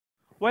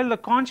While the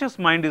conscious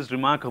mind is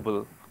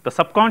remarkable, the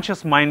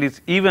subconscious mind is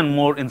even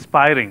more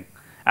inspiring.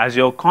 As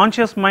your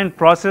conscious mind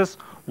processes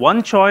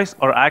one choice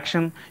or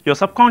action, your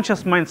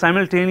subconscious mind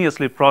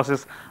simultaneously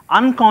processes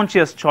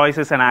unconscious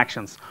choices and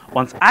actions.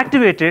 Once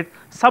activated,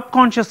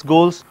 subconscious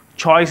goals,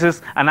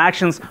 choices, and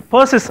actions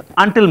persist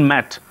until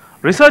met.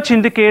 Research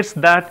indicates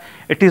that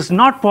it is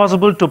not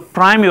possible to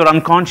prime your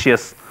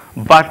unconscious,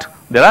 but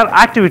there are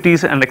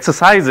activities and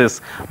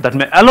exercises that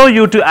may allow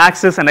you to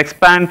access and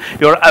expand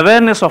your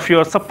awareness of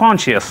your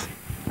subconscious.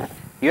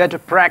 You have to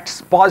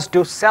practice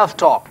positive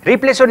self-talk.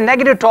 Replace your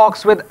negative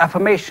talks with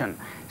affirmation.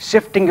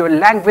 Shifting your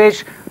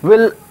language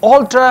will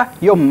alter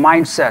your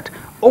mindset.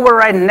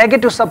 Override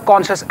negative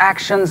subconscious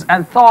actions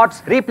and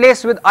thoughts.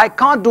 Replace with I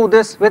can't do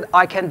this with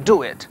I can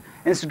do it.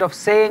 Instead of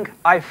saying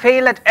I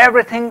fail at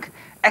everything,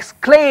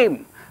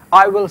 exclaim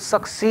I will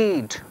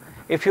succeed.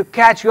 If you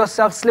catch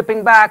yourself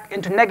slipping back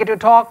into negative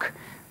talk,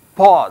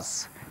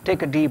 pause,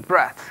 take a deep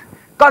breath.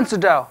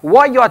 Consider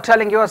why you are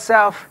telling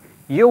yourself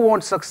you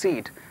won't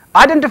succeed.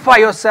 Identify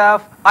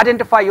yourself,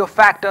 identify your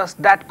factors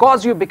that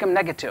cause you to become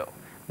negative.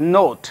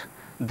 Note,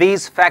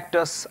 these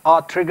factors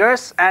are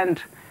triggers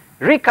and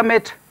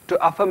recommit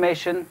to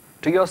affirmation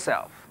to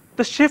yourself.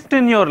 The shift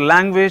in your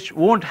language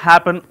won't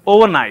happen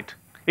overnight.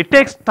 It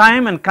takes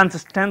time and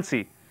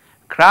consistency.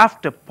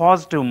 Craft a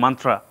positive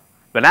mantra.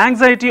 When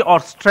anxiety or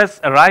stress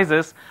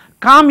arises,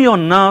 calm your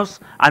nerves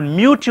and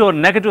mute your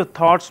negative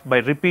thoughts by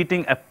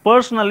repeating a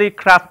personally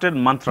crafted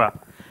mantra.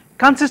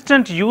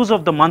 Consistent use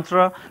of the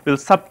mantra will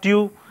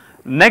subdue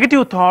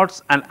negative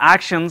thoughts and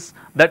actions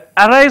that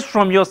arise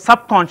from your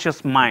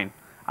subconscious mind.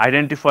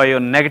 Identify your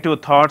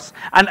negative thoughts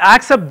and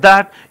accept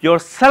that your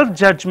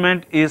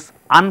self-judgment is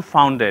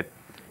unfounded.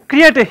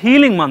 Create a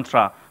healing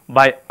mantra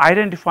by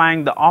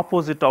identifying the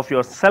opposite of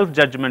your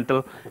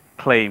self-judgmental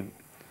claim.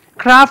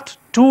 Craft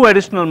 2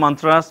 additional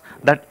mantras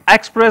that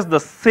express the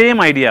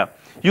same idea.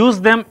 Use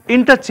them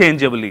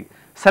interchangeably.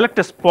 Select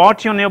a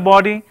spot on your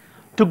body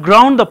to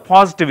ground the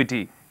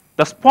positivity.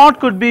 The spot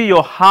could be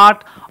your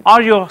heart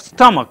or your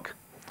stomach.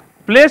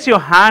 Place your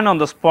hand on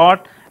the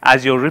spot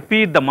as you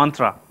repeat the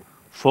mantra.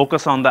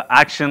 Focus on the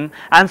action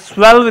and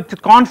swell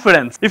with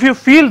confidence. If you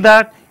feel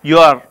that you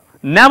are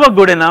never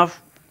good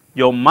enough,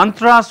 your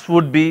mantras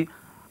would be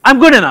I'm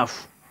good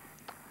enough,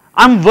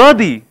 I'm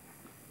worthy,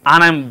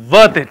 and I'm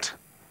worth it.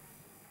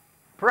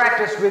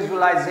 Practice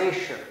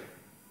visualization.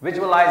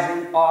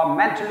 Visualizing or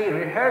mentally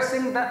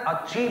rehearsing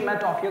the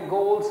achievement of your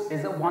goals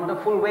is a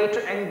wonderful way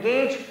to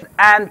engage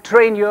and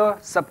train your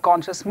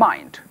subconscious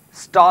mind.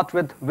 Start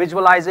with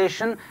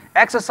visualization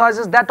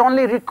exercises that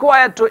only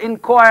require to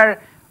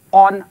inquire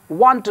on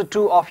 1 to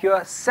 2 of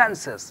your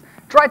senses.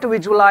 Try to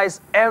visualize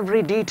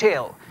every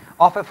detail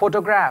of a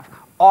photograph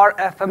or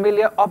a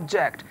familiar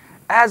object.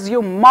 As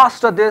you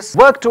master this,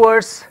 work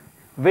towards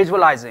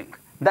visualizing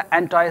the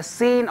entire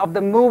scene of the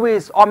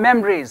movies or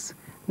memories.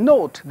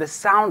 Note the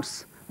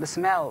sounds, the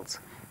smells,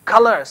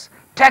 colors,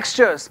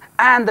 textures,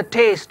 and the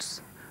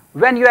tastes.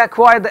 When you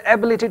acquire the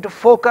ability to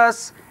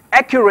focus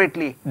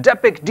accurately,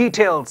 depict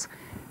details,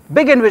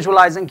 begin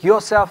visualizing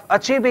yourself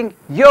achieving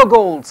your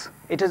goals.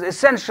 It is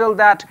essential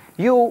that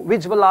you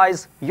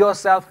visualize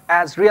yourself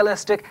as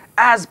realistic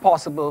as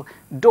possible.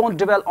 Don't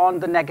dwell on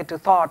the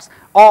negative thoughts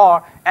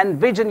or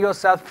envision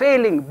yourself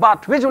failing,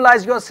 but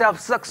visualize yourself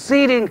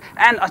succeeding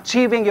and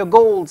achieving your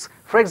goals.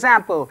 For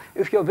example,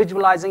 if you're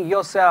visualizing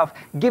yourself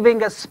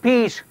giving a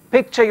speech,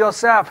 picture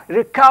yourself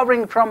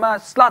recovering from a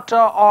stutter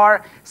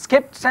or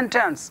skipped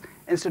sentence.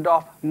 Instead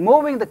of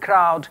moving the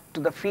crowd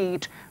to the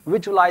feet,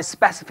 visualize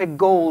specific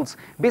goals.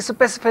 Be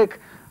specific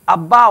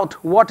about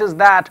what is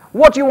that,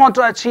 what you want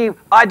to achieve.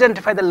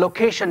 Identify the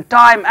location,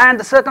 time, and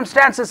the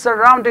circumstances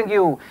surrounding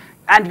you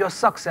and your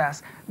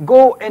success.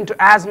 Go into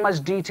as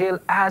much detail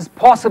as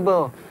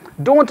possible.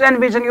 Don't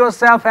envision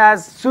yourself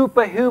as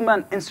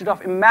superhuman. Instead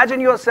of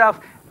imagine yourself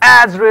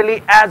as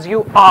really as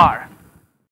you are.